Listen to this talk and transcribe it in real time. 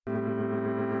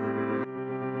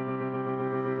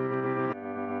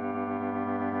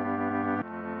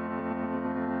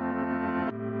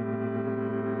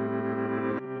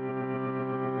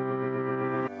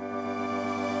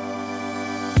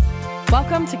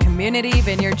Welcome to Community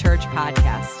Vineyard Church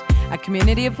Podcast, a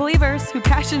community of believers who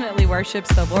passionately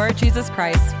worships the Lord Jesus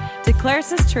Christ,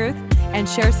 declares His truth, and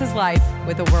shares His life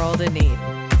with a world in need.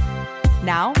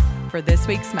 Now, for this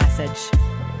week's message.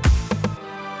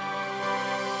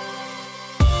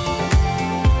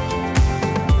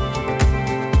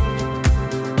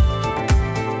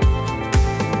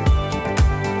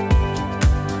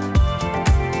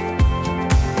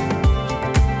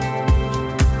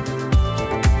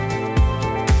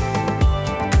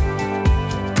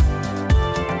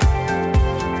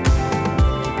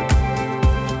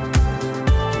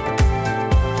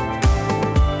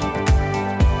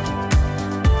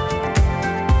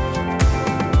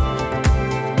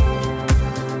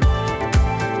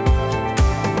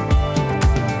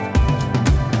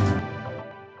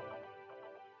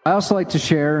 I also like to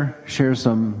share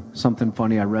something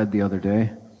funny I read the other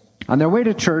day. On their way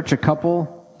to church,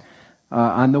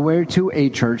 on the way to a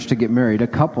church to get married, a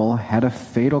couple had a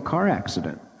fatal car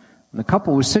accident. And the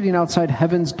couple was sitting outside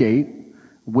Heaven's Gate,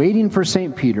 waiting for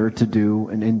St. Peter to do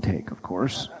an intake, of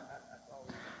course.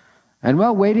 And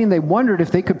while waiting, they wondered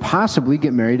if they could possibly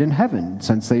get married in heaven,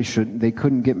 since they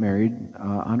couldn't get married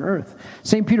on earth.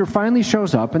 St. Peter finally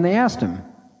shows up, and they asked him.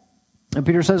 And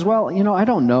Peter says, well, I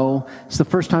don't know. It's the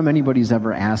first time anybody's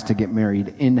ever asked to get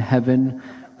married in heaven,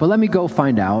 but let me go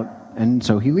find out. And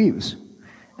so he leaves.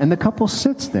 And the couple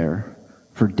sits there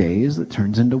for days that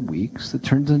turns into weeks, that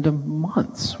turns into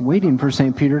months, waiting for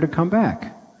St. Peter to come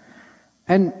back.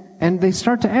 And they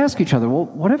start to ask each other, well,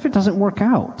 what if it doesn't work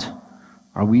out?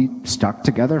 Are we stuck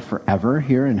together forever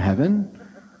here in heaven?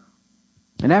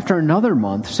 And after another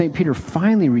month, St. Peter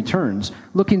finally returns,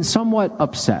 looking somewhat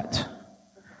upset.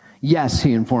 Yes,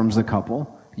 he informs the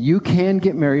couple, you can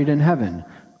get married in heaven.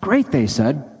 Great, they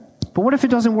said, but what if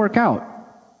it doesn't work out?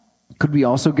 Could we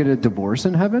also get a divorce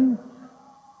in heaven?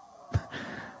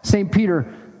 St.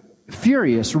 Peter,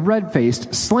 furious,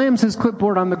 red-faced, slams his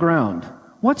clipboard on the ground.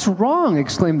 What's wrong?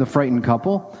 Exclaimed the frightened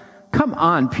couple. Come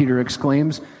on, Peter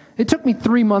exclaims. It took me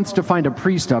 3 months to find a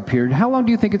priest up here. How long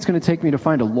do you think it's going to take me to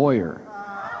find a lawyer?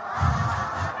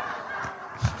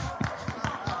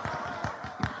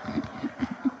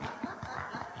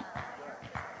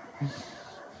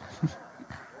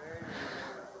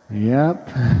 Yep.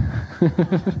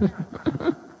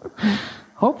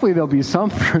 Hopefully there'll be some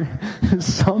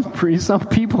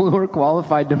people who are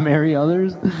qualified to marry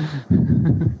others.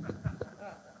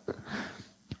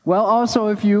 Well, also,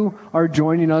 if you are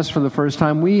joining us for the first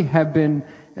time, we have been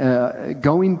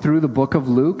going through the book of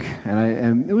Luke,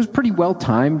 and it was pretty well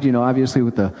timed, obviously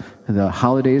with the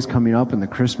holidays coming up and the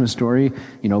Christmas story,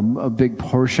 a big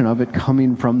portion of it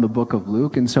coming from the book of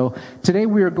Luke. And so today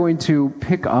we are going to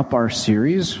pick up our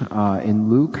series in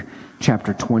Luke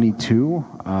chapter 2,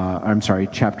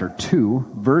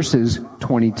 verses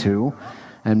 22,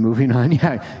 and moving on.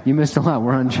 Yeah, you missed a lot.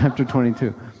 We're on chapter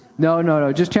 22.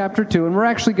 No, just chapter 2, and we're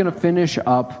actually going to finish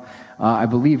up I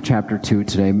believe chapter 2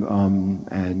 today,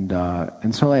 and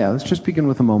so let's just begin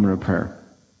with a moment of prayer.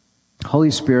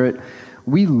 Holy Spirit,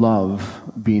 we love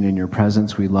being in your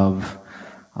presence. We love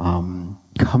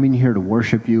coming here to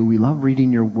worship you. We love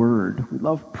reading your word. We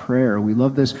love prayer. We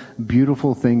love this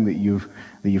beautiful thing that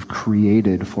you've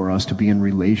created for us to be in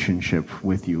relationship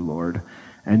with you, Lord.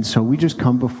 And so we just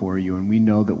come before you, and we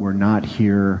know that we're not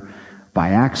here by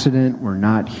accident. We're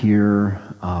not here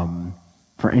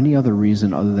for any other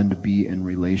reason other than to be in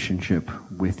relationship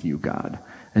with you, God.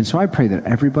 And so I pray that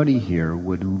everybody here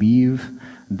would leave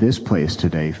this place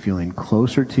today feeling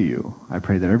closer to you. I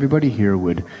pray that everybody here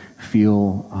would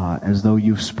feel as though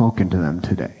you've spoken to them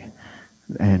today.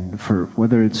 And for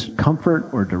whether it's comfort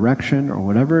or direction or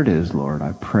whatever it is, Lord,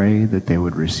 I pray that they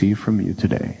would receive from you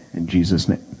today. In Jesus'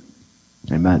 name,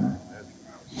 amen.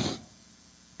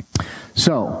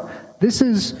 So,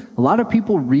 a lot of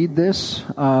people read this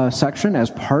section as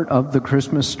part of the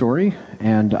Christmas story,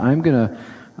 and I'm going to,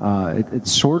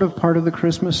 it's sort of part of the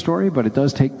Christmas story, but it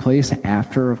does take place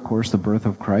after, of course, the birth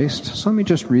of Christ. So let me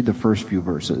just read the first few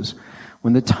verses.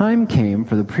 When the time came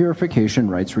for the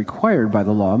purification rites required by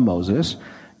the law of Moses,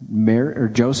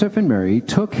 Joseph and Mary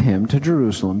took him to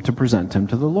Jerusalem to present him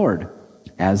to the Lord.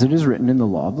 As it is written in the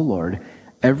law of the Lord,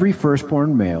 every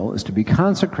firstborn male is to be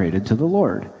consecrated to the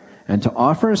Lord, and to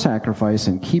offer a sacrifice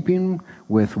in keeping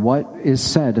with what is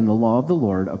said in the law of the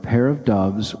Lord, a pair of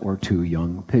doves or 2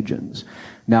 young pigeons.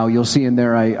 Now, you'll see in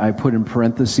there I put in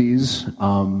parentheses,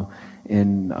 and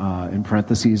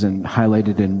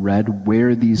highlighted in red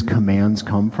where these commands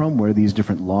come from, where these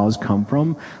different laws come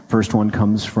from. First one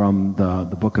comes from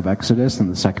the book of Exodus,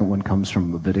 and the second one comes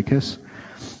from Leviticus.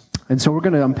 And so we're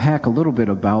going to unpack a little bit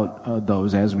about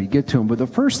those as we get to them. But the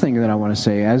first thing that I want to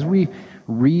say, as we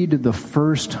read the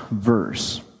first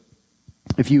verse.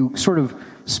 If you sort of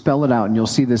spell it out, and you'll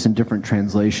see this in different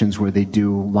translations where they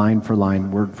do line for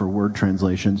line, word for word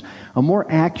translations, a more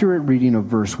accurate reading of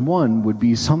verse 1 would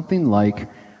be something like,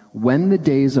 when the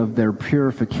days of their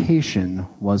purification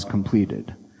was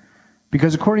completed.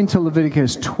 Because according to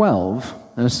Leviticus 12,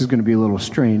 and this is going to be a little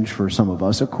strange for some of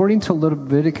us, according to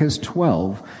Leviticus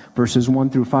 12, verses 1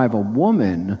 through 5, a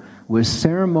woman was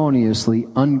ceremoniously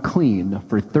unclean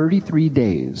for 33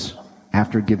 days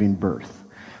after giving birth.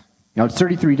 Now, it's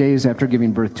 33 days after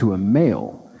giving birth to a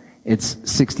male. It's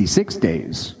 66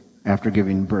 days after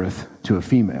giving birth to a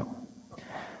female.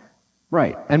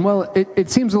 Right. And well, it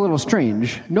seems a little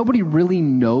strange. Nobody really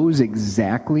knows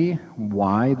exactly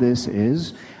why this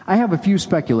is. I have a few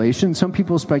speculations. Some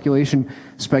people's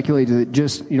speculate that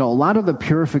just, a lot of the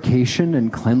purification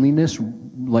and cleanliness,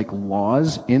 like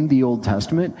laws in the Old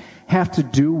Testament, have to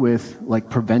do with like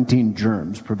preventing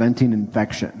germs, preventing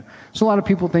infection. So a lot of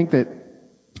people think that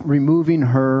removing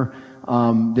her,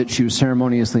 that she was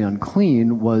ceremoniously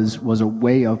unclean was a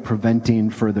way of preventing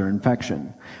further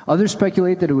infection. Others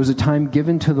speculate that it was a time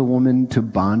given to the woman to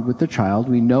bond with the child.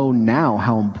 We know now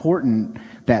how important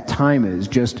that time is,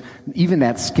 just even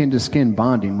that skin-to-skin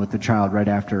bonding with the child right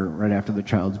after the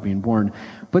child's being born.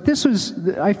 But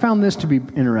I found this to be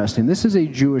interesting. This is a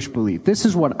Jewish belief. This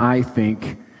is what I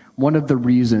think one of the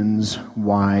reasons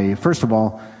why, first of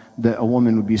all, that a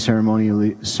woman would be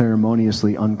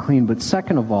ceremoniously unclean, but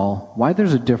second of all, why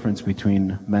there's a difference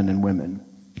between men and women.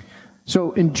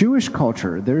 So in Jewish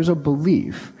culture, there's a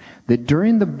belief that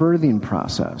during the birthing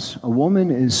process, a woman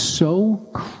is so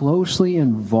closely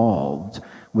involved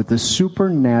with the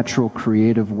supernatural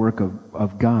creative work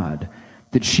of God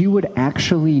that she would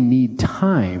actually need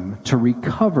time to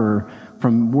recover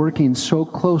from working so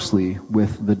closely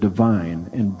with the divine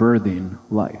in birthing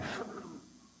life.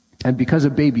 And because a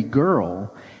baby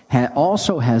girl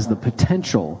also has the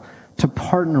potential to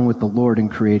partner with the Lord in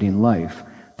creating life,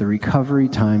 the recovery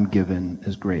time given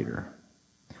is greater.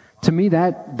 To me,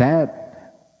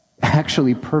 that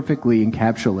actually perfectly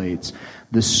encapsulates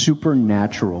the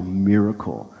supernatural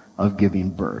miracle of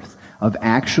giving birth, of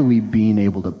actually being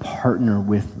able to partner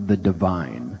with the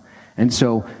divine. And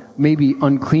so maybe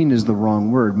unclean is the wrong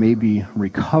word. Maybe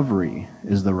recovery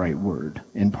is the right word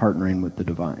in partnering with the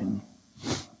divine.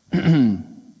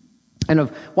 And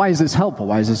why is this helpful?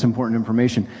 Why is this important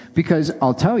information? Because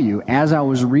I'll tell you, as I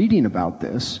was reading about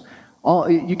this,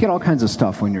 you get all kinds of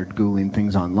stuff when you're Googling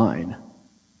things online.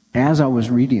 As I was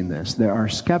reading this, there are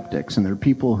skeptics and there are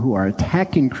people who are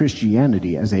attacking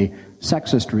Christianity as a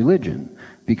sexist religion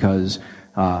because,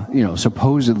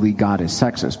 supposedly God is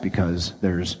sexist because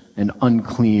there's an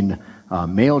unclean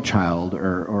male child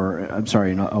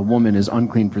a woman is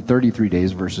unclean for 33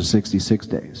 days versus 66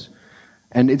 days.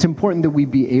 And it's important that we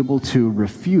be able to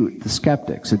refute the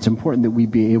skeptics. It's important that we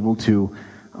be able to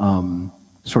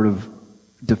sort of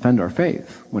defend our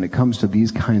faith when it comes to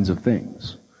these kinds of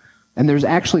things. And there's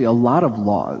actually a lot of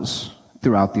laws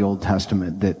throughout the Old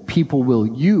Testament that people will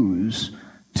use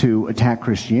to attack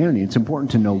Christianity. It's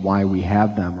important to know why we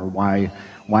have them or why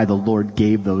the Lord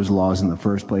gave those laws in the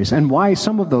first place, and why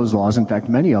some of those laws, in fact,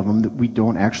 many of them, that we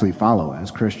don't actually follow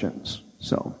as Christians.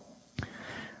 So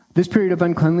this period of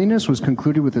uncleanliness was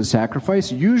concluded with a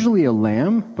sacrifice, usually a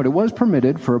lamb, but it was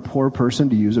permitted for a poor person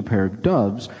to use a pair of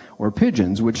doves or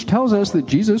pigeons, which tells us that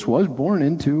Jesus was born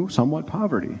into somewhat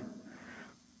poverty.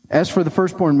 As for the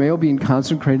firstborn male being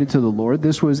consecrated to the Lord,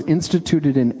 this was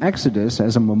instituted in Exodus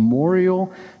as a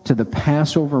memorial to the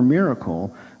Passover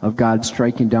miracle of God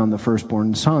striking down the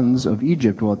firstborn sons of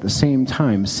Egypt while at the same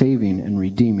time saving and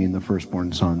redeeming the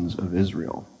firstborn sons of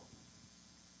Israel.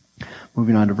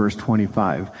 Moving on to verse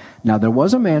 25. Now there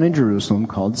was a man in Jerusalem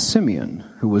called Simeon,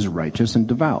 who was righteous and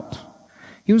devout.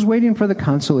 He was waiting for the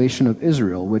consolation of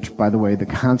Israel, which, by the way, the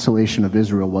consolation of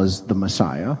Israel was the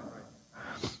Messiah.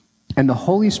 And the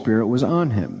Holy Spirit was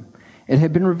on him. It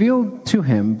had been revealed to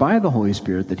him by the Holy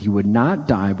Spirit that he would not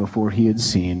die before he had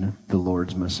seen the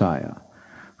Lord's Messiah.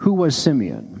 Who was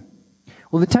Simeon?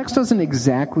 Well, the text doesn't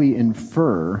exactly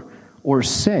infer or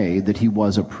say that he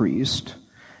was a priest.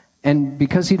 And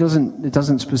because it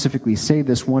doesn't specifically say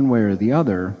this one way or the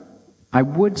other, I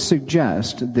would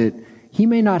suggest that he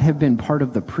may not have been part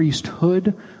of the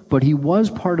priesthood, but he was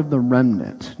part of the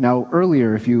remnant. Now,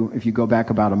 earlier, if you go back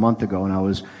about a month ago, and I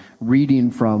was reading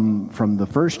from the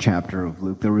first chapter of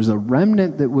Luke, there was a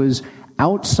remnant that was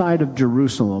outside of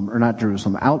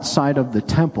outside of the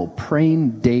temple,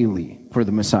 praying daily for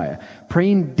the Messiah,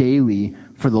 praying daily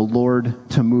for the Lord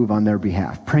to move on their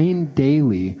behalf, praying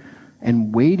daily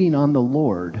and waiting on the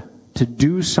Lord to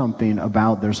do something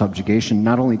about their subjugation,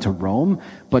 not only to Rome,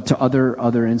 but to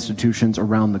other institutions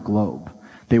around the globe.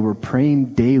 They were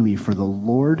praying daily for the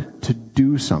Lord to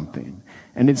do something.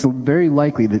 And it's very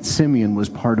likely that Simeon was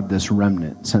part of this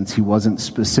remnant, since he wasn't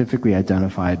specifically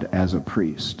identified as a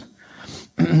priest.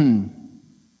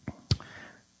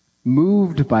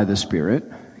 Moved by the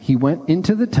Spirit, he went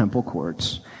into the temple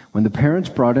courts when the parents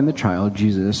brought in the child,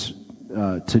 Jesus,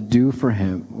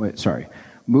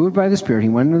 Moved by the Spirit, he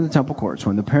went into the temple courts.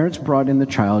 When the parents brought in the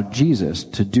child, Jesus,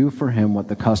 to do for him what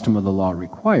the custom of the law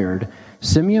required,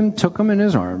 Simeon took him in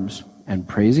his arms and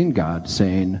praising God,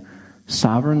 saying,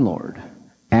 "Sovereign Lord,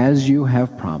 as you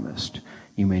have promised,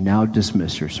 you may now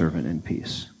dismiss your servant in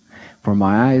peace. For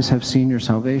my eyes have seen your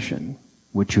salvation,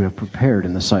 which you have prepared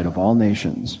in the sight of all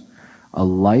nations, a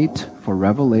light for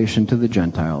revelation to the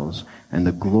Gentiles and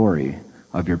the glory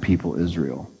of your people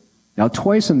Israel." Now,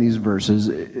 twice in these verses,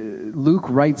 Luke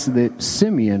writes that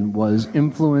Simeon was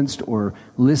influenced or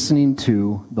listening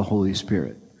to the Holy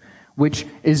Spirit, which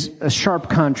is a sharp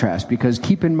contrast, because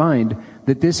keep in mind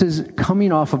that this is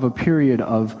coming off of a period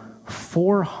of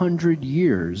 400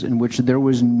 years in which there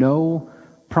was no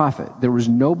prophet. There was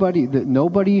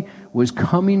nobody was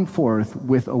coming forth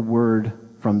with a word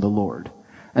from the Lord.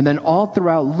 And then all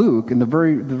throughout Luke, in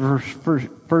the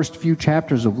first few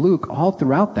chapters of Luke, all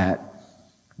throughout that,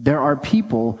 there are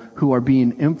people who are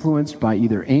being influenced by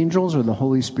either angels or the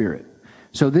Holy Spirit.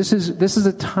 So this is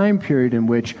a time period in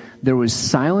which there was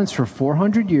silence for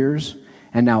 400 years,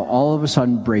 and now all of a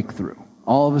sudden breakthrough.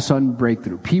 All of a sudden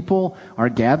breakthrough. People are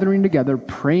gathering together,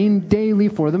 praying daily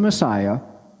for the Messiah.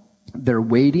 They're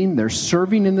waiting, they're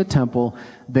serving in the temple,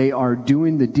 they are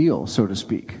doing the deal, so to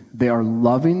speak. They are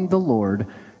loving the Lord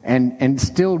and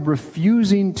still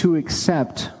refusing to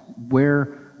accept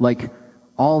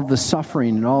all the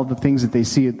suffering and all the things that they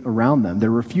see around them. They're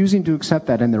refusing to accept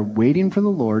that, and they're waiting for the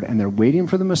Lord, and they're waiting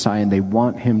for the Messiah, and they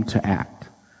want him to act.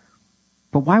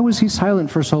 But why was he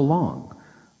silent for so long?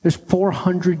 There's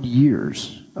 400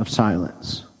 years of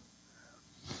silence.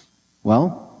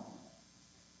 Well,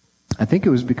 I think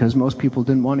it was because most people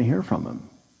didn't want to hear from him.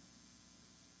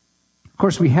 Of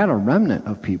course, we had a remnant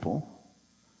of people,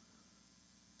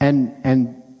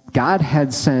 and God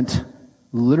had sent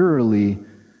literally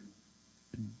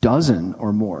dozen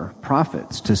or more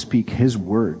prophets to speak his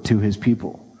word to his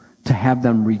people, to have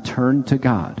them return to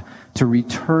God, to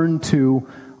return to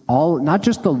all, not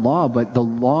just the law, but the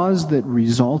laws that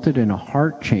resulted in a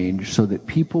heart change so that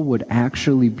people would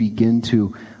actually begin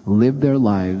to live their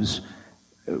lives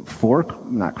for,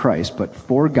 not Christ, but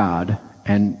for God,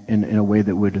 and in a way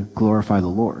that would glorify the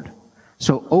Lord.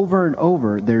 So over and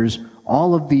over, there's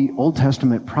all of the Old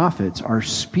Testament prophets are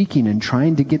speaking and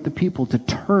trying to get the people to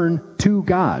turn to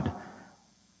God.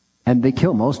 And they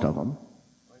kill most of them.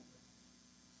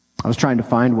 I was trying to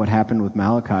find what happened with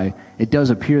Malachi. It does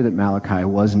appear that Malachi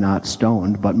was not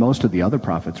stoned, but most of the other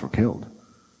prophets were killed.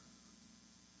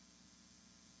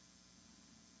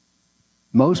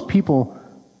 Most people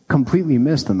completely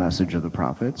missed the message of the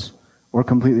prophets or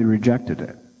completely rejected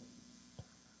it.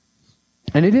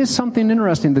 And it is something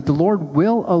interesting that the Lord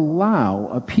will allow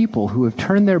a people who have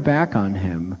turned their back on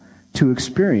him to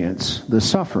experience the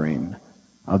suffering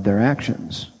of their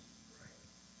actions.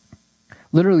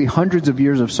 Literally hundreds of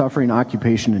years of suffering,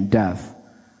 occupation, and death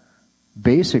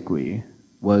basically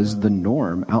was the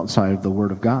norm outside of the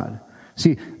Word of God.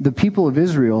 See, the people of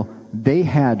Israel, they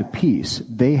had peace.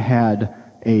 They had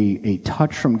a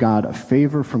touch from God, a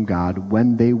favor from God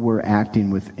when they were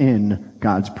acting within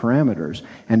God's parameters.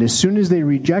 And as soon as they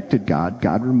rejected God,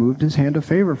 God removed his hand of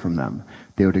favor from them.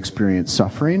 They would experience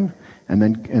suffering, and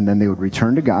then they would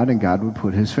return to God, and God would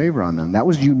put his favor on them. That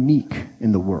was unique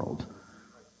in the world.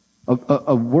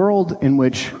 A world in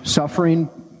which suffering,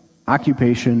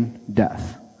 occupation,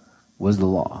 death was the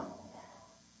law.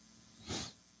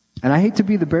 And I hate to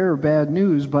be the bearer of bad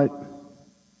news, but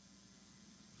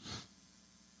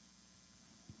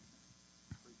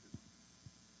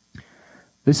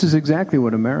this is exactly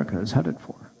what America is headed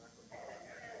for.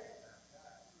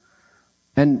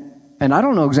 And I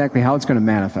don't know exactly how it's going to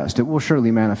manifest. It will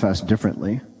surely manifest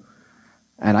differently.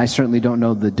 And I certainly don't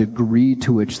know the degree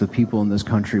to which the people in this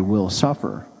country will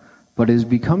suffer. But it is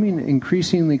becoming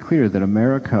increasingly clear that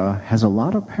America has a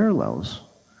lot of parallels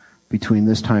between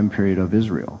this time period of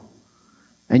Israel.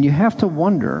 And you have to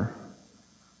wonder,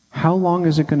 how long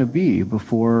is it going to be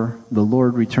before the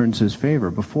Lord returns his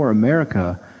favor, before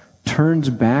America turns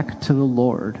back to the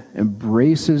Lord,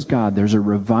 embraces God? There's a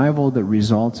revival that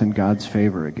results in God's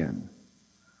favor again.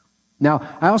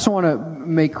 Now, I also want to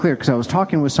make clear, because I was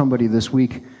talking with somebody this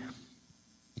week,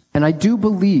 and I do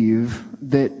believe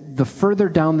that the further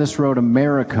down this road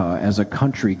America as a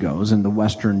country goes in the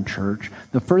Western church,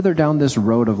 the further down this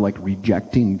road of like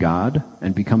rejecting God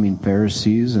and becoming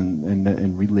Pharisees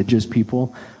and religious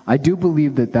people, I do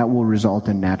believe that will result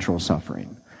in natural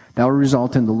suffering. That will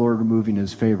result in the Lord removing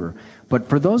his favor. But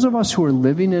for those of us who are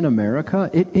living in America,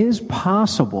 it is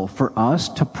possible for us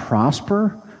to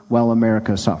prosper while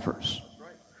America suffers.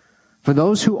 For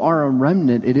those who are a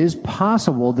remnant, it is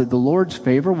possible that the Lord's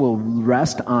favor will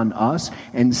rest on us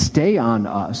and stay on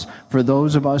us for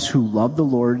those of us who love the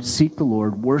Lord, seek the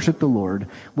Lord, worship the Lord,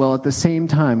 while at the same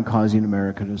time causing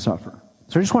America to suffer.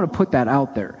 So I just want to put that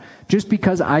out there. Just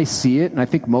because I see it, and I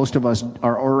think most of us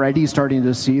are already starting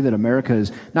to see that America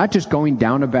is not just going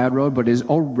down a bad road, but is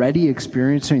already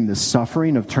experiencing the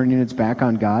suffering of turning its back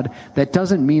on God, that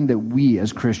doesn't mean that we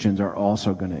as Christians are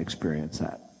also going to experience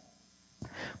that.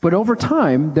 But over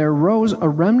time, there rose a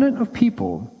remnant of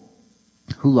people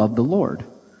who loved the Lord,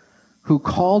 who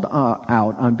called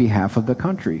out on behalf of the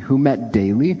country, who met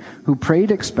daily, who prayed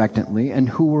expectantly, and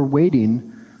who were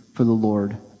waiting for the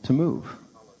Lord to move.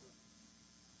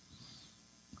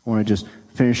 I want to just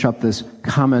finish up this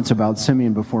comments about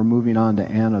Simeon before moving on to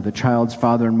Anna. The child's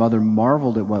father and mother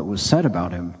marveled at what was said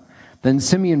about him. Then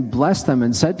Simeon blessed them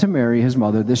and said to Mary, his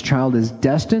mother, "This child is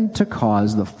destined to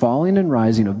cause the falling and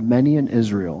rising of many in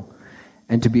Israel,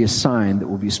 and to be a sign that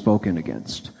will be spoken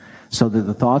against, so that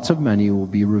the thoughts of many will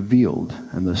be revealed,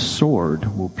 and the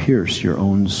sword will pierce your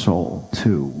own soul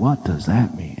too." What does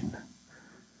that mean?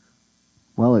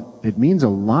 Well, it means a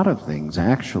lot of things,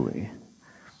 actually.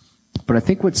 But I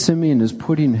think what Simeon is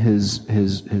putting his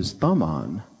thumb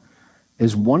on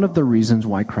is one of the reasons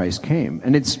why Christ came.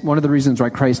 And it's one of the reasons why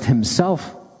Christ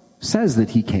himself says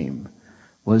that he came,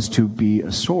 was to be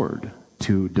a sword,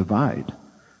 to divide,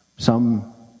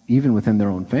 some even within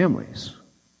their own families.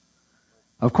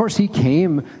 Of course, he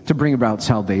came to bring about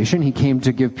salvation. He came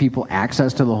to give people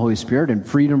access to the Holy Spirit and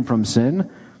freedom from sin.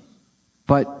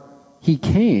 But he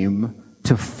came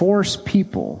to force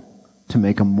people to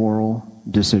make a moral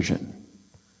decision.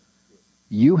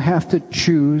 You have to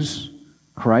choose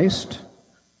Christ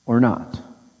or not.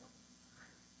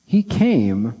 He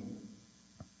came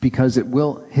because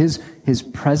his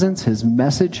presence, his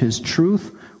message, his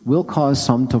truth will cause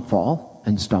some to fall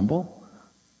and stumble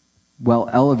while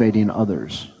elevating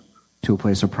others to a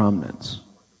place of prominence.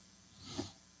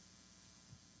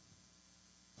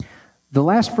 The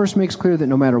last verse makes clear that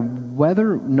no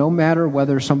matter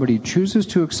whether somebody chooses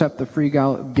to accept the free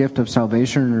gift of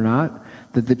salvation or not,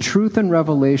 that the truth and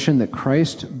revelation that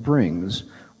Christ brings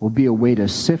will be a way to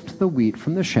sift the wheat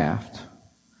from the shaft,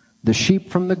 the sheep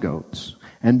from the goats,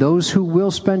 and those who will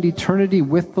spend eternity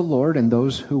with the Lord and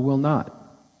those who will not.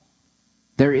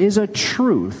 There is a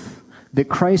truth that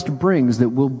Christ brings that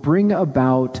will bring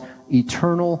about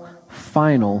eternal,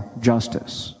 final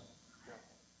justice.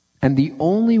 And the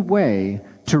only way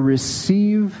to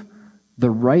receive the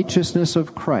righteousness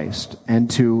of Christ and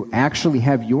to actually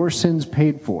have your sins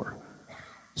paid for,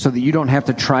 so that you don't have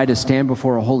to try to stand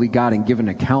before a holy God and give an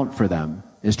account for them,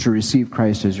 is to receive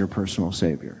Christ as your personal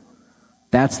Savior.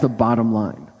 That's the bottom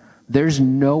line. There's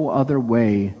no other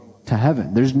way to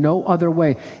heaven. There's no other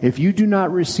way. If you do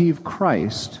not receive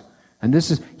Christ, and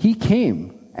he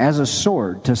came as a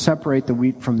sword to separate the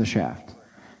wheat from the shaft.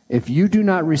 If you do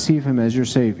not receive him as your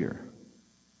Savior,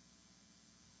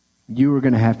 you are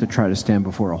going to have to try to stand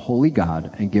before a holy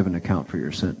God and give an account for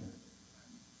your sin.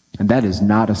 And that is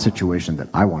not a situation that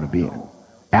I want to be in.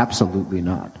 Absolutely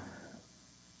not.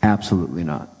 Absolutely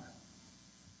not.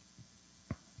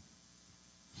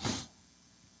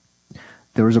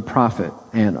 There was a prophet,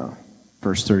 Anna,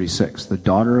 verse 36, the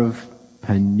daughter of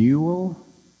Penuel.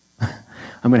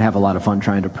 I'm going to have a lot of fun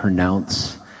trying to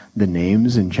pronounce the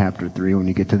names in chapter 3 when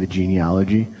you get to the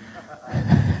genealogy.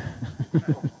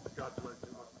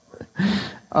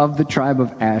 Of the tribe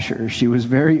of Asher. She was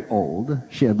very old.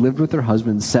 She had lived with her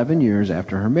husband 7 years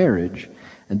after her marriage,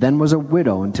 and then was a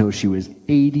widow until she was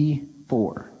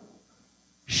 84.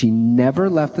 She never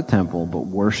left the temple, but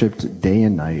worshipped day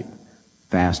and night,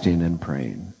 fasting and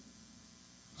praying.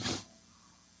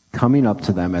 Coming up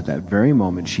to them at that very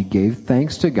moment, she gave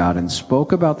thanks to God and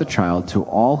spoke about the child to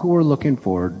all who were looking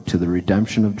forward to the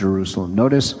redemption of Jerusalem.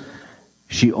 Notice,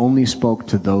 she only spoke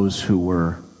to those who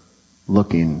were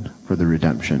looking for the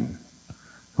redemption,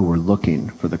 who were looking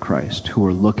for the Christ, who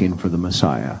were looking for the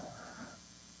Messiah.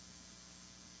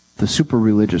 The super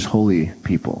religious holy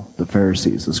people, the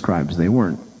Pharisees, the scribes, they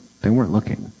weren't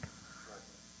looking.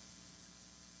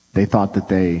 They thought that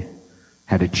they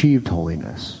had achieved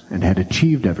holiness and had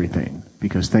achieved everything,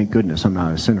 because thank goodness I'm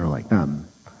not a sinner like them.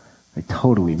 I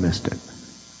totally missed it.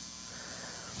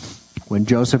 When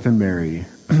Joseph and Mary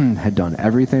had done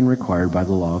everything required by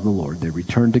the law of the Lord, they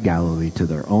returned to Galilee, to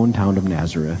their own town of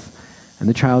Nazareth. And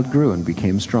the child grew and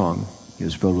became strong. He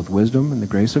was filled with wisdom, and the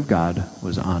grace of God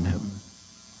was on him.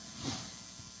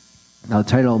 Now, the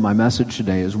title of my message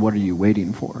today is, What Are You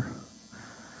Waiting For?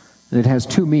 And it has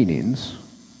two meanings.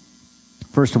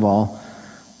 First of all,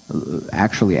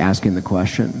 actually asking the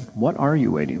question, what are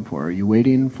you waiting for? Are you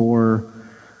waiting for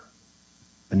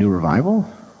a new revival?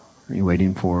 Are you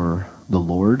waiting for the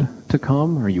Lord to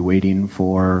come? Are you waiting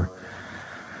for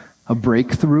a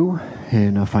breakthrough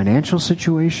in a financial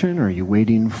situation? Are you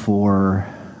waiting for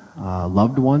a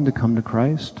loved one to come to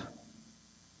Christ?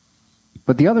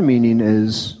 But the other meaning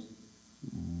is,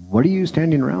 what are you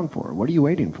standing around for? What are you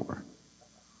waiting for?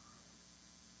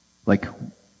 Like,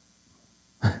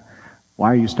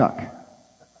 why are you stuck?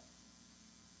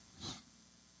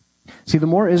 See, the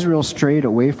more Israel strayed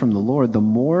away from the Lord, the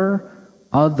more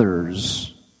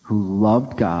others who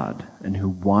loved God and who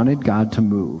wanted God to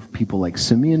move, people like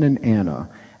Simeon and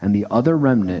Anna and the other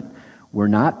remnant, were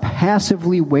not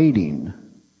passively waiting.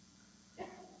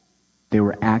 They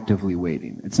were actively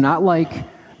waiting. It's not like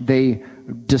they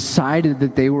decided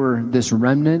that they were this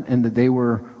remnant and that they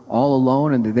were all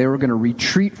alone and that they were going to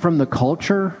retreat from the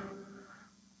culture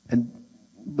and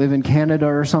live in Canada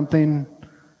or something.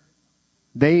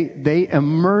 They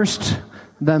immersed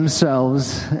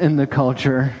themselves in the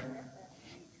culture.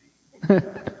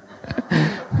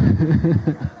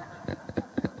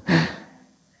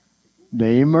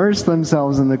 They immersed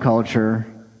themselves in the culture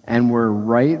and were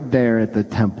right there at the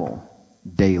temple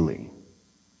daily.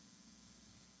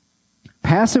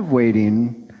 Passive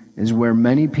waiting is where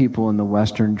many people in the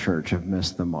Western church have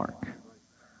missed the mark.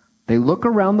 They look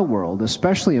around the world,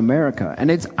 especially America, and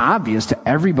it's obvious to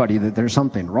everybody that there's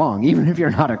something wrong, even if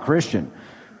you're not a Christian.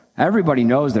 Everybody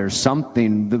knows there's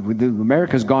something.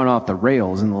 America's gone off the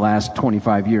rails in the last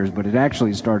 25 years, but it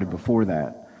actually started before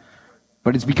that.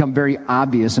 But it's become very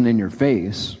obvious and in your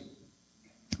face.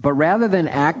 But rather than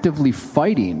actively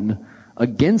fighting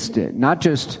against it, not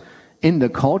just in the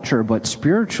culture, but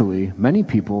spiritually, many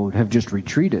people have just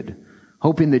retreated,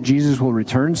 hoping that Jesus will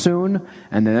return soon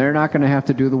and that they're not going to have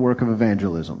to do the work of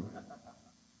evangelism.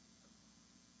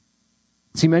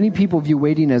 See, many people view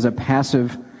waiting as a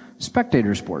passive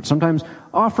spectator sport, sometimes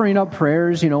offering up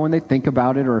prayers, when they think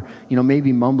about it, or,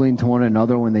 maybe mumbling to one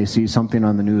another when they see something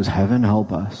on the news, heaven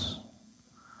help us.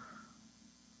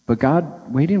 But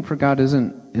waiting for God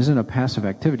isn't a passive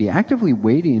activity. Actively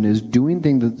waiting is doing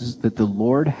things that the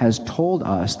Lord has told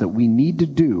us that we need to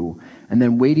do, and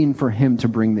then waiting for Him to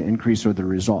bring the increase or the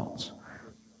results.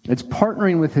 It's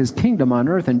partnering with His kingdom on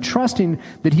earth and trusting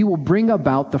that He will bring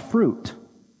about the fruit.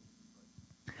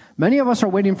 Many of us are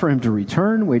waiting for Him to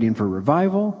return, waiting for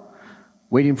revival,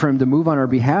 waiting for Him to move on our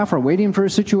behalf, or waiting for a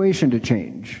situation to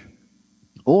change.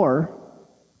 Or,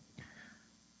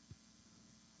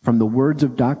 from the words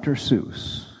of Dr.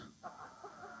 Seuss,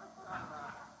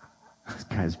 this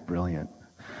guy's brilliant.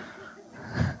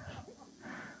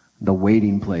 The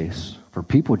waiting place for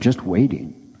people just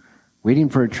waiting. Waiting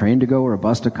for a train to go, or a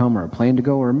bus to come, or a plane to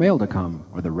go, or a mail to come,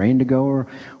 or the rain to go,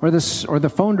 or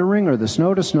the phone to ring, or the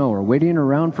snow to snow, or waiting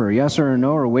around for a yes or a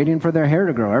no, or waiting for their hair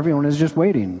to grow. Everyone is just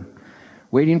waiting.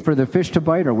 Waiting for the fish to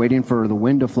bite, or waiting for the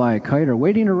wind to fly a kite, or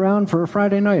waiting around for a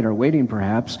Friday night, or waiting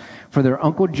perhaps for their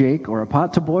Uncle Jake, or a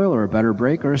pot to boil, or a better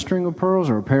break, or a string of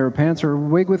pearls, or a pair of pants, or a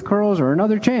wig with curls, or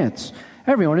another chance.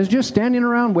 Everyone is just standing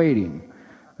around waiting.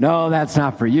 No, that's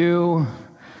not for you.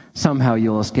 Somehow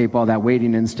you'll escape all that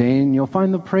waiting and staying. You'll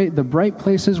find the bright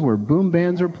places where boom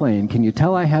bands are playing. Can you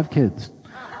tell I have kids?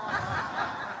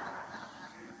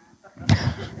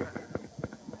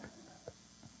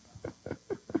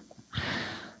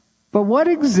 But what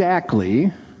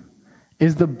exactly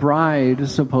is the bride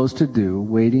supposed to do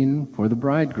waiting for the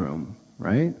bridegroom,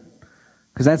 right?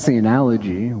 Because that's the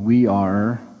analogy. We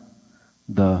are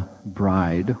the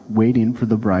bride waiting for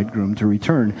the bridegroom to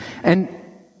return. And,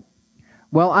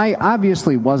 well, I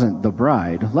obviously wasn't the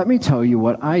bride. Let me tell you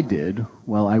what I did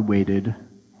while I waited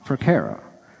for Kara.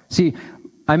 See,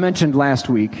 I mentioned last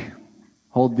week,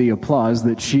 hold the applause,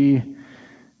 that she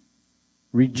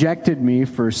rejected me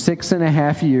for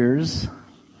 6.5 years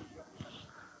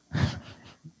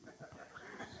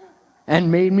and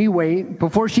made me wait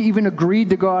before she even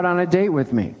agreed to go out on a date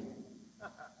with me.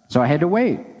 So I had to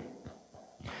wait.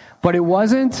 But it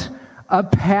wasn't a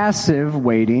passive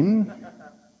waiting.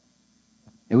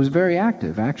 It was very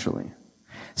active, actually.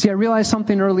 See, I realized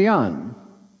something early on.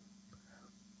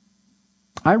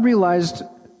 I realized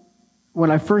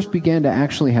when I first began to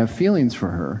actually have feelings for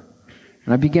her,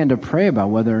 and I began to pray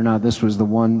about whether or not this was the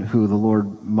one who the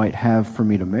Lord might have for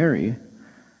me to marry,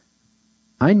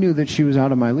 I knew that she was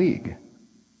out of my league.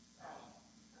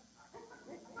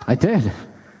 I did.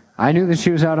 I knew that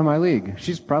she was out of my league.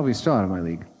 She's probably still out of my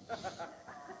league.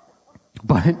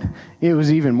 But it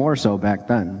was even more so back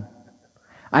then.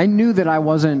 I knew that I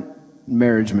wasn't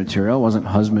marriage material, I wasn't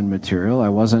husband material, I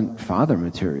wasn't father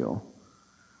material.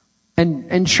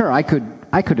 And sure, I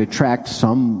could attract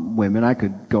some women, I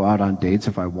could go out on dates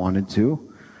if I wanted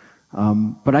to.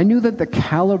 But I knew that the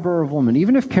caliber of woman,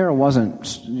 even if Kara wasn't,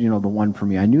 the one for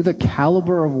me, I knew the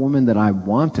caliber of woman that I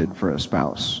wanted for a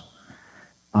spouse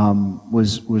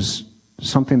was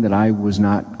something that I was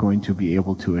not going to be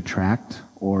able to attract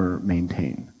or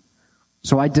maintain.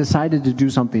 So I decided to do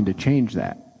something to change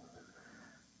that.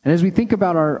 And as we think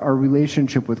about our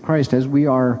relationship with Christ, as we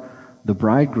are the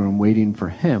bridegroom waiting for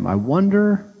him, I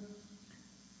wonder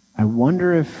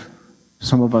if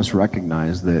some of us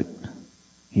recognize that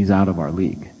he's out of our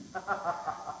league.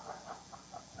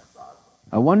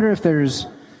 I wonder if there's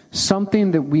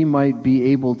something that we might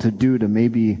be able to do to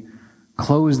maybe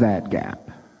close that gap.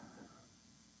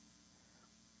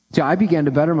 See, I began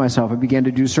to better myself. I began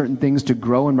to do certain things to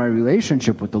grow in my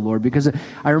relationship with the Lord, because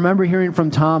I remember hearing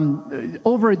from Tom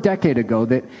over a decade ago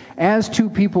that as two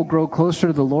people grow closer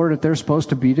to the Lord, if they're supposed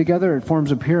to be together, it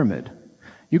forms a pyramid.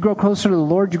 You grow closer to the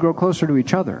Lord, you grow closer to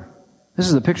each other. This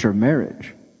is a picture of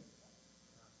marriage.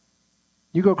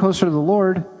 You grow closer to the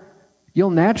Lord,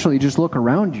 you'll naturally just look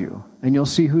around you and you'll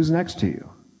see who's next to you.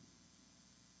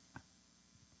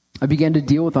 I began to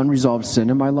deal with unresolved sin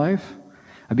in my life.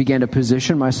 I began to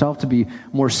position myself to be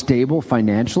more stable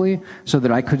financially so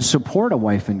that I could support a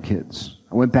wife and kids.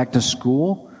 I went back to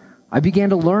school. I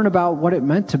began to learn about what it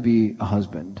meant to be a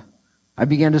husband. I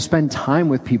began to spend time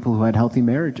with people who had healthy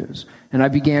marriages. And I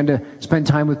began to spend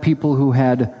time with people who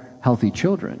had healthy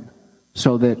children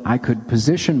so that I could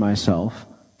position myself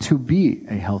to be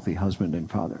a healthy husband and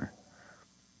father.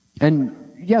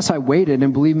 And yes, I waited,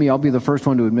 and believe me, I'll be the first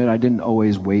one to admit I didn't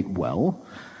always wait well.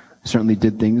 I certainly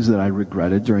did things that I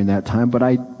regretted during that time, but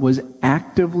I was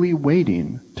actively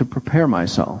waiting to prepare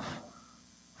myself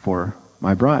for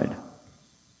my bride.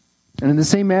 And in the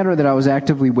same manner that I was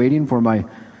actively waiting for my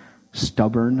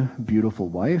stubborn, beautiful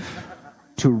wife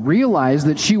to realize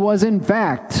that she was, in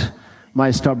fact,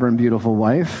 my stubborn, beautiful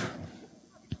wife,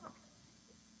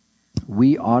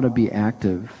 we ought to be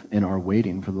active in our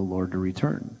waiting for the Lord to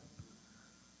return.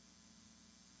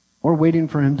 Or waiting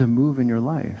for him to move in your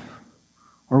life.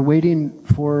 Or waiting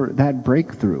for that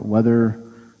breakthrough, whether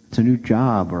it's a new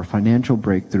job or a financial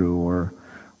breakthrough, or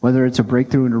whether it's a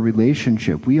breakthrough in a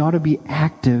relationship. We ought to be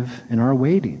active in our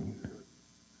waiting.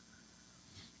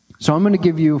 So I'm going to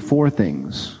give you 4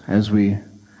 things as we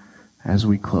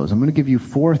close. I'm going to give you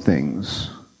 4 things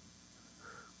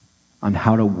on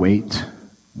how to wait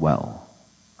well.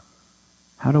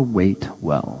 How to wait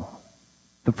well.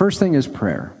 The first thing is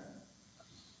prayer.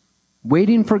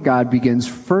 Waiting for God begins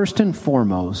first and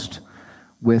foremost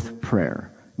with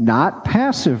prayer. Not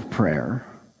passive prayer,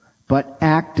 but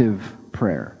active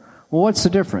prayer. Well, what's the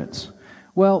difference?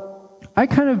 Well, I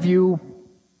kind of view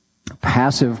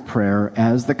passive prayer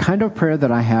as the kind of prayer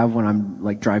that I have when I'm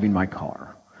like driving my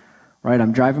car. Right?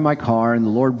 I'm driving my car and the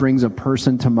Lord brings a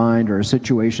person to mind or a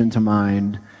situation to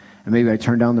mind, and maybe I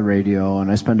turn down the radio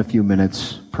and I spend a few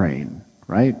minutes praying.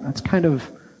 Right? That's kind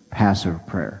of passive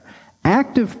prayer.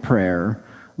 Active prayer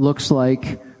looks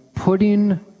like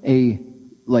putting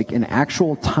an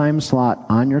actual time slot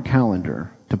on your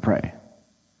calendar to pray.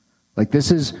 Like, this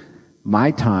is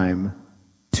my time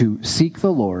to seek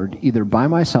the Lord, either by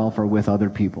myself or with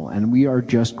other people, and we are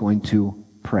just going to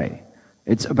pray.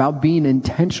 It's about being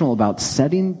intentional about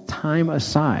setting time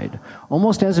aside,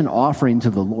 almost as an offering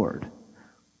to the Lord.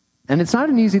 And it's not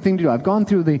an easy thing to do. I've gone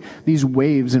through these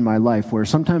waves in my life where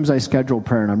sometimes I schedule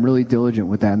prayer and I'm really diligent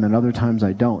with that, and then other times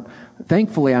I don't.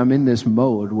 Thankfully, I'm in this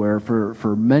mode where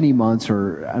for many months,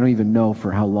 or I don't even know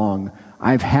for how long,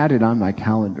 I've had it on my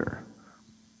calendar.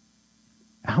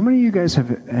 How many of you guys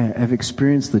have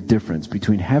experienced the difference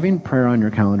between having prayer on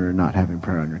your calendar and not having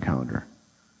prayer on your calendar?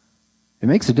 It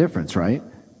makes a difference, right?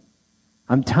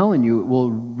 I'm telling you, it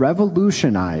will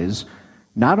revolutionize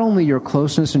not only your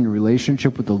closeness and your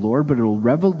relationship with the Lord, but it will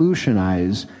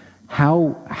revolutionize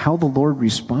how the Lord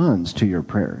responds to your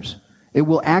prayers. It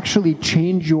will actually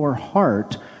change your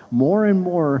heart more and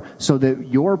more so that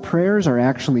your prayers are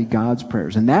actually God's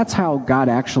prayers. And that's how God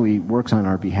actually works on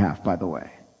our behalf, by the way.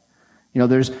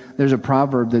 There's a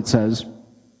proverb that says,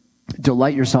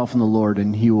 delight yourself in the Lord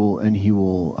and he will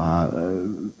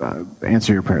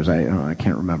answer your prayers. I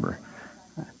can't remember.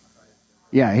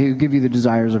 Yeah, he'll give you the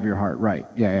desires of your heart. Right.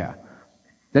 Yeah.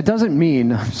 That doesn't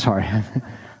mean, I'm sorry, I'm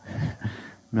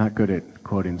not good at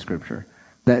quoting scripture.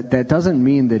 That doesn't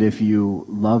mean that if you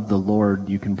love the Lord,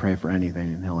 you can pray for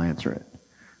anything and he'll answer it.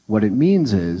 What it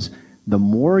means is the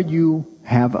more you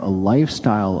have a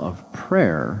lifestyle of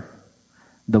prayer,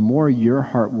 the more your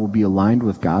heart will be aligned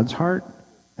with God's heart,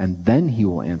 and then he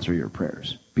will answer your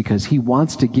prayers. Because he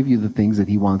wants to give you the things that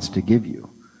he wants to give you.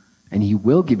 And he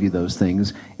will give you those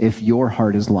things if your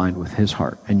heart is aligned with his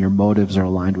heart and your motives are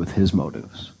aligned with his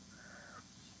motives.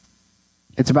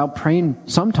 It's about praying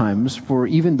sometimes for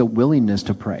even the willingness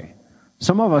to pray.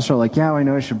 Some of us are like, yeah, I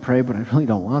know I should pray, but I really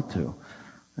don't want to.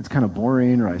 It's kind of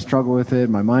boring, or I struggle with it.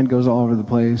 My mind goes all over the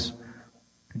place.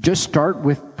 Just start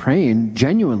with praying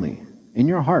genuinely in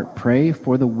your heart. Pray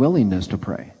for the willingness to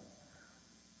pray.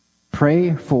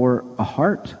 Pray for a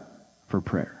heart for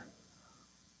prayer.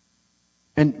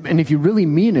 And if you really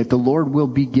mean it, the Lord will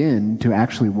begin to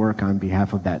actually work on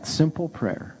behalf of that simple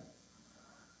prayer.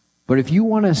 But if you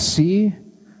want to see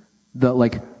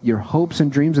your hopes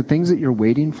and dreams, the things that you're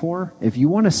waiting for, if you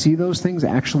want to see those things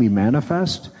actually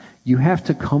manifest, you have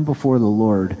to come before the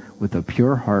Lord with a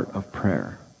pure heart of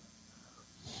prayer.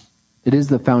 It is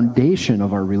the foundation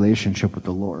of our relationship with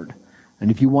the Lord. And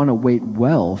if you want to wait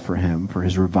well for him, for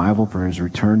his revival, for his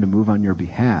return to move on your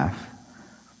behalf,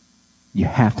 you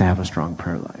have to have a strong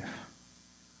prayer life.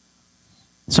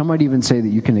 Some might even say that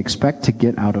you can expect to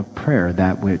get out of prayer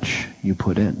that which you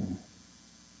put in.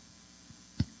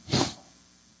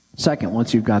 Second,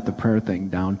 once you've got the prayer thing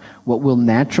down, what will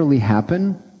naturally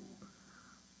happen,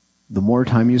 the more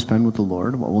time you spend with the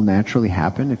Lord, what will naturally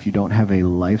happen if you don't have a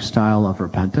lifestyle of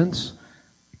repentance,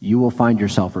 you will find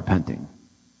yourself repenting.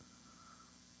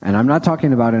 And I'm not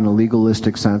talking about in a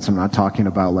legalistic sense. I'm not talking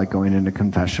about like going into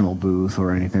confessional booth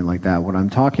or anything like that. What I'm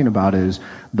talking about is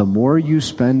the more you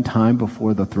spend time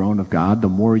before the throne of God, the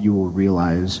more you will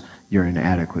realize your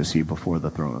inadequacy before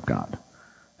the throne of God.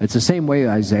 It's the same way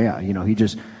Isaiah,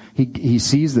 he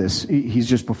sees this. He's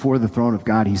just before the throne of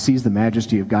God. He sees the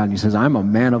majesty of God and he says, I'm a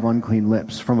man of unclean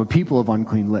lips, from a people of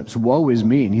unclean lips. Woe is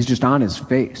me. And he's just on his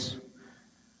face.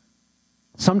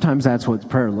 Sometimes that's what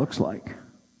prayer looks like.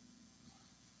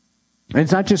 And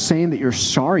it's not just saying that you're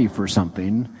sorry for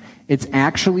something. It's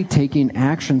actually taking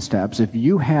action steps. If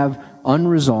you have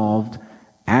unresolved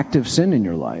active sin in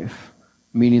your life,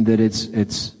 meaning that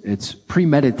it's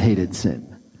premeditated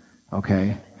sin,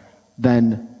 okay,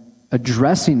 then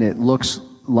addressing it looks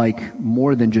like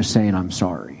more than just saying I'm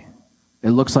sorry. It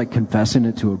looks like confessing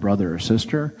it to a brother or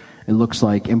sister. It looks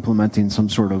like implementing some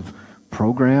sort of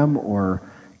program or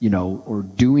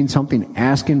doing something,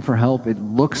 asking for help. It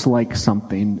looks like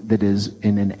something that is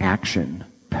in an action,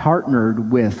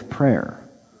 partnered with prayer.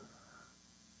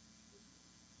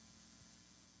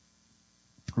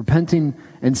 Repenting,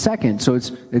 and second, so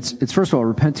it's first of all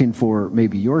repenting for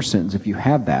maybe your sins, if you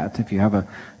have that, if you have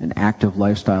an active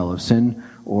lifestyle of sin,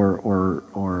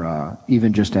 or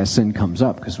even just as sin comes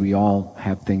up, because we all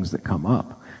have things that come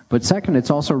up. But second, it's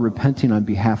also repenting on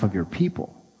behalf of your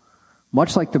people.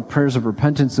 Much like the prayers of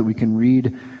repentance that we can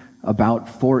read about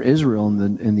for Israel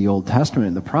in the Old Testament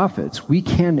and the prophets, we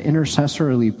can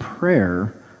intercessorily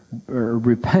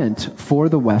repent for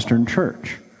the Western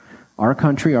church, our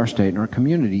country, our state, and our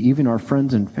community, even our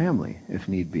friends and family, if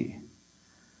need be.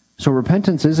 So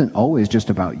repentance isn't always just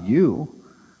about you.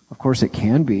 Of course it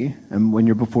can be, and when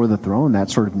you're before the throne, that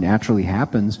sort of naturally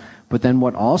happens. But then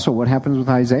what happens with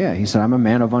Isaiah? He said, I'm a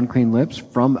man of unclean lips,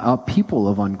 from a people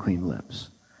of unclean lips.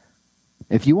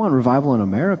 If you want revival in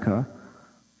America,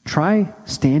 try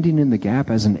standing in the gap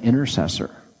as an intercessor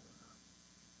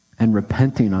and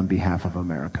repenting on behalf of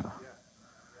America.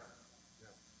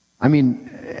 I mean,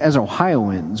 as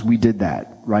Ohioans, we did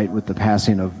that, right, with the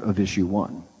passing of Issue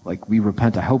 1. Like, we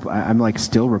repent. I'm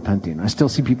still repenting. I still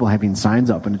see people having signs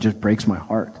up, and it just breaks my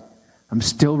heart. I'm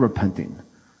still repenting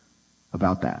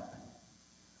about that.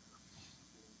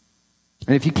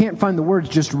 And if you can't find the words,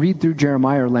 just read through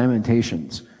Jeremiah or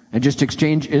Lamentations. And just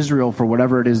exchange Israel for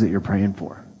whatever it is that you're praying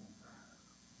for.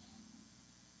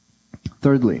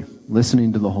 Thirdly,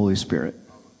 listening to the Holy Spirit.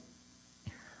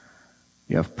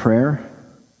 You have prayer,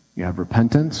 you have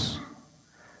repentance,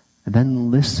 and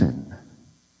then listen.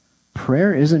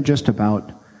 Prayer isn't just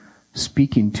about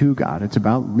speaking to God, it's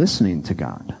about listening to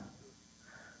God.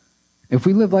 If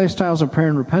we live lifestyles of prayer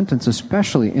and repentance,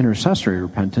 especially intercessory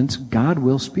repentance, God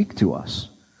will speak to us.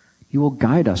 He will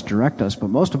guide us, direct us, but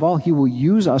most of all, he will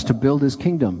use us to build his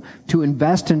kingdom, to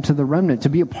invest into the remnant, to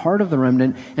be a part of the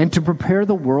remnant, and to prepare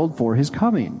the world for his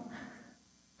coming.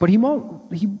 But he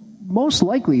most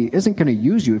likely isn't going to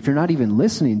use you if you're not even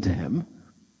listening to him.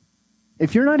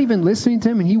 If you're not even listening to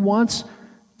him and he wants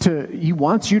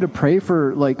you to pray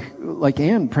for, like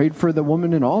Anne prayed for the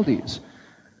woman in Aldi's.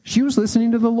 She was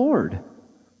listening to the Lord.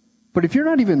 But if you're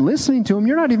not even listening to him,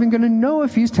 you're not even going to know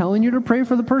if he's telling you to pray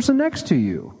for the person next to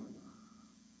you.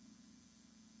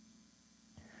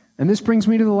 And this brings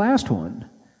me to the last one,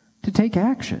 to take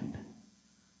action.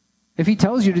 If he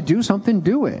tells you to do something,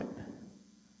 do it.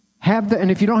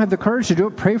 And if you don't have the courage to do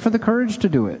it, pray for the courage to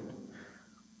do it.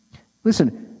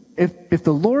 Listen, if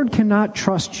the Lord cannot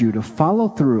trust you to follow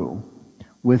through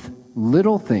with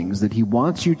little things that he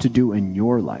wants you to do in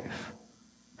your life,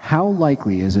 how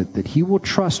likely is it that he will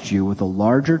trust you with a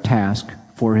larger task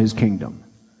for his kingdom?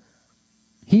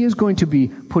 He is going to be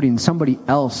putting somebody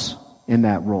else in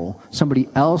that role, somebody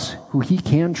else who he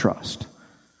can trust.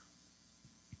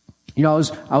 You know,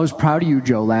 I was proud of you,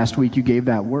 Joe. Last week you gave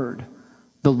that word.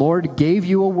 The Lord gave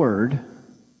you a word,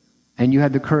 and you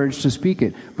had the courage to speak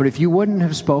it. But if you wouldn't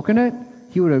have spoken it,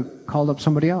 he would have called up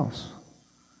somebody else.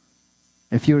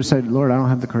 If you would have said, Lord, I don't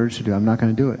have the courage to do it, I'm not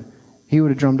going to do it, he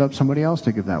would have drummed up somebody else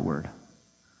to give that word.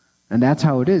 And that's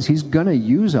how it is. He's going to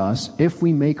use us if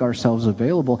we make ourselves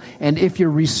available, and if you're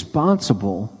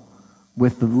responsible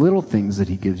with the little things that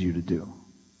he gives you to do.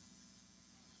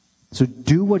 So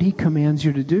do what he commands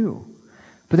you to do.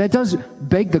 But that does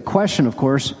beg the question, of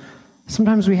course.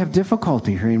 Sometimes we have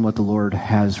difficulty hearing what the Lord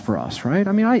has for us, right?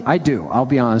 I mean, I do. I'll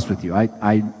be honest with you.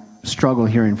 I struggle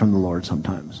hearing from the Lord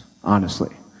sometimes,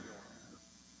 honestly.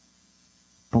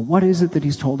 But what is it that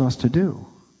he's told us to do?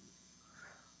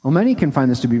 Well, many can find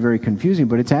this to be very confusing,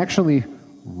 but it's actually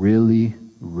really,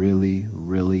 really,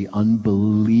 really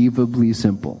unbelievably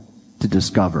simple to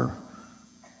discover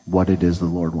what it is the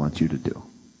Lord wants you to do.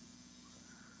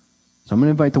 So I'm going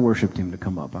to invite the worship team to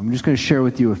come up. I'm just going to share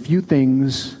with you a few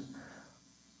things.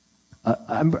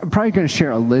 I'm probably going to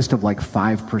share a list of like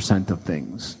 5% of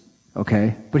things,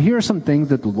 okay? But here are some things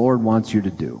that the Lord wants you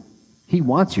to do. He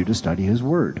wants you to study his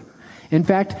word. In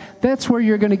fact, that's where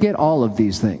you're going to get all of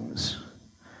these things.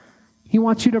 He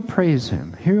wants you to praise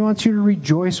him. He wants you to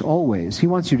rejoice always. He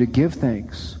wants you to give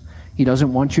thanks. He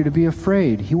doesn't want you to be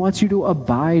afraid. He wants you to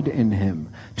abide in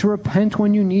him, to repent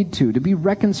when you need to be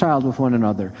reconciled with one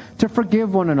another, to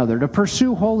forgive one another, to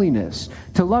pursue holiness,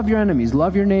 to love your enemies,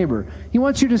 love your neighbor. He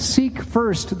wants you to seek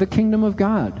first the kingdom of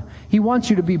God. He wants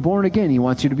you to be born again. He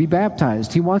wants you to be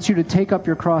baptized. He wants you to take up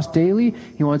your cross daily.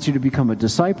 He wants you to become a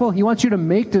disciple. He wants you to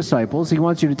make disciples. He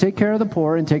wants you to take care of the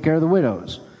poor and take care of the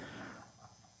widows.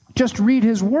 Just read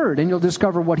his word and you'll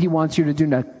discover what he wants you to do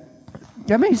next.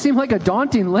 That may seem like a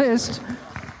daunting list,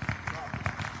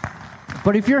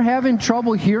 but if you're having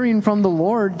trouble hearing from the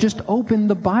Lord, just open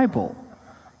the Bible.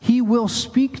 He will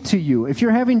speak to you. If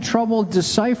you're having trouble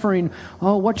deciphering,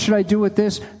 what should I do with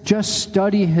this? Just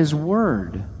study his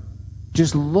word.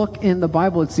 Just look in the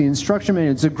Bible. It's the instruction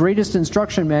manual. It's the greatest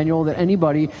instruction manual that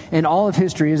anybody in all of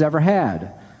history has ever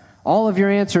had. All of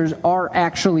your answers are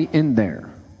actually in there.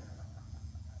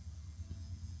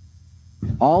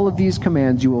 All of these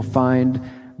commands you will find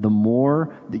the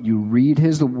more that you read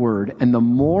his word and the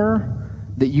more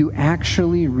that you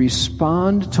actually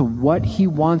respond to what he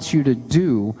wants you to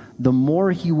do, the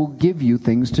more he will give you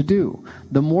things to do.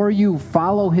 The more you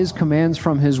follow his commands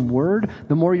from his word,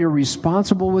 the more you're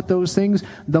responsible with those things,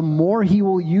 the more he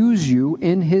will use you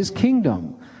in his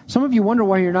kingdom. Some of you wonder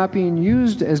why you're not being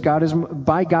used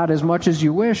by God as much as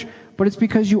you wish, but it's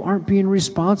because you aren't being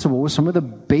responsible with some of the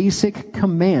basic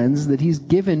commands that he's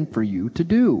given for you to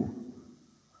do.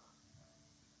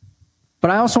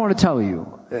 But I also want to tell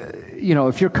you,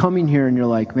 if you're coming here and you're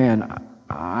like, man,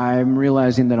 I'm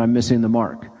realizing that I'm missing the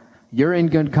mark, you're in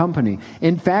good company.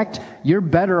 In fact, you're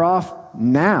better off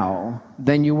now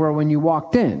than you were when you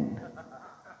walked in.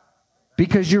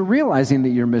 Because you're realizing that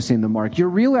you're missing the mark. You're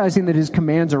realizing that his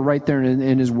commands are right there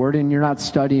in his word and you're not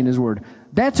studying his word.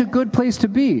 That's a good place to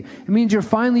be. It means you're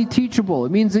finally teachable.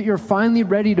 It means that you're finally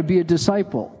ready to be a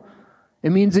disciple. It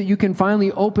means that you can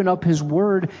finally open up his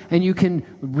word and you can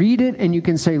read it and you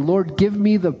can say, Lord, give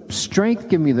me the strength,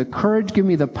 give me the courage, give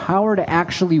me the power to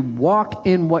actually walk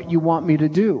in what you want me to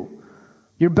do.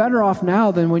 You're better off now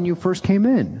than when you first came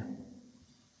in.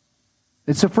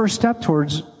 It's the first step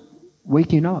towards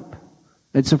waking up.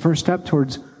 It's the first step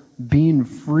towards being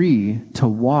free to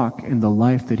walk in the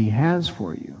life that he has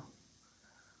for you.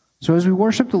 So as we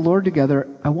worship the Lord together,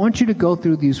 I want you to go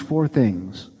through these 4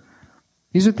 things.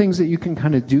 These are things that you can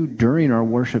kind of do during our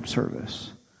worship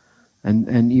service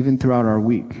and even throughout our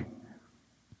week.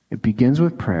 It begins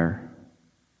with prayer.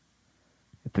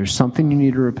 If there's something you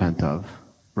need to repent of,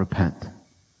 repent.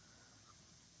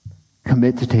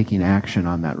 Commit to taking action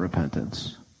on that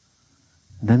repentance.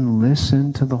 Then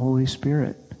listen to the Holy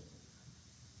Spirit.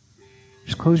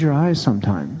 Just close your eyes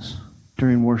sometimes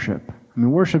during worship. I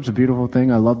mean, worship's a beautiful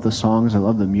thing. I love the songs. I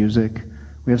love the music.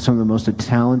 We have some of the most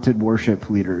talented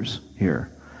worship leaders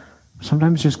here.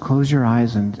 Sometimes just close your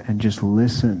eyes and just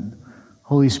listen.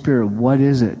 Holy Spirit, what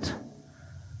is it?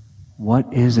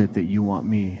 What is it that you want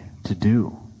me to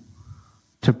do?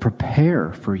 to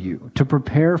prepare for you, to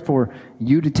prepare for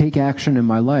you to take action in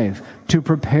my life, to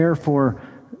prepare for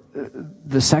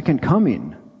the second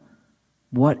coming.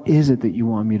 What is it that you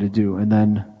want me to do? And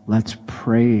then let's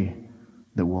pray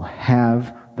that we'll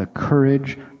have the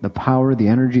courage, the power, the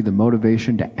energy, the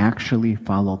motivation to actually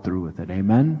follow through with it.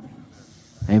 Amen?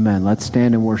 Amen. Let's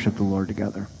stand and worship the Lord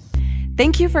together.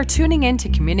 Thank you for tuning in to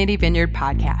Community Vineyard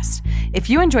Podcast. If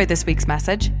you enjoyed this week's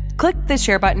message, click the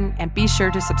share button and be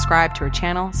sure to subscribe to our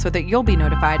channel so that you'll be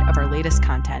notified of our latest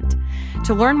content.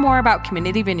 To learn more about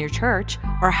Community Vineyard Church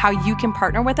or how you can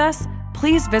partner with us,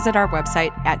 please visit our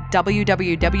website at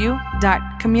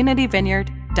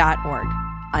www.communityvineyard.org.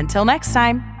 Until next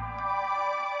time.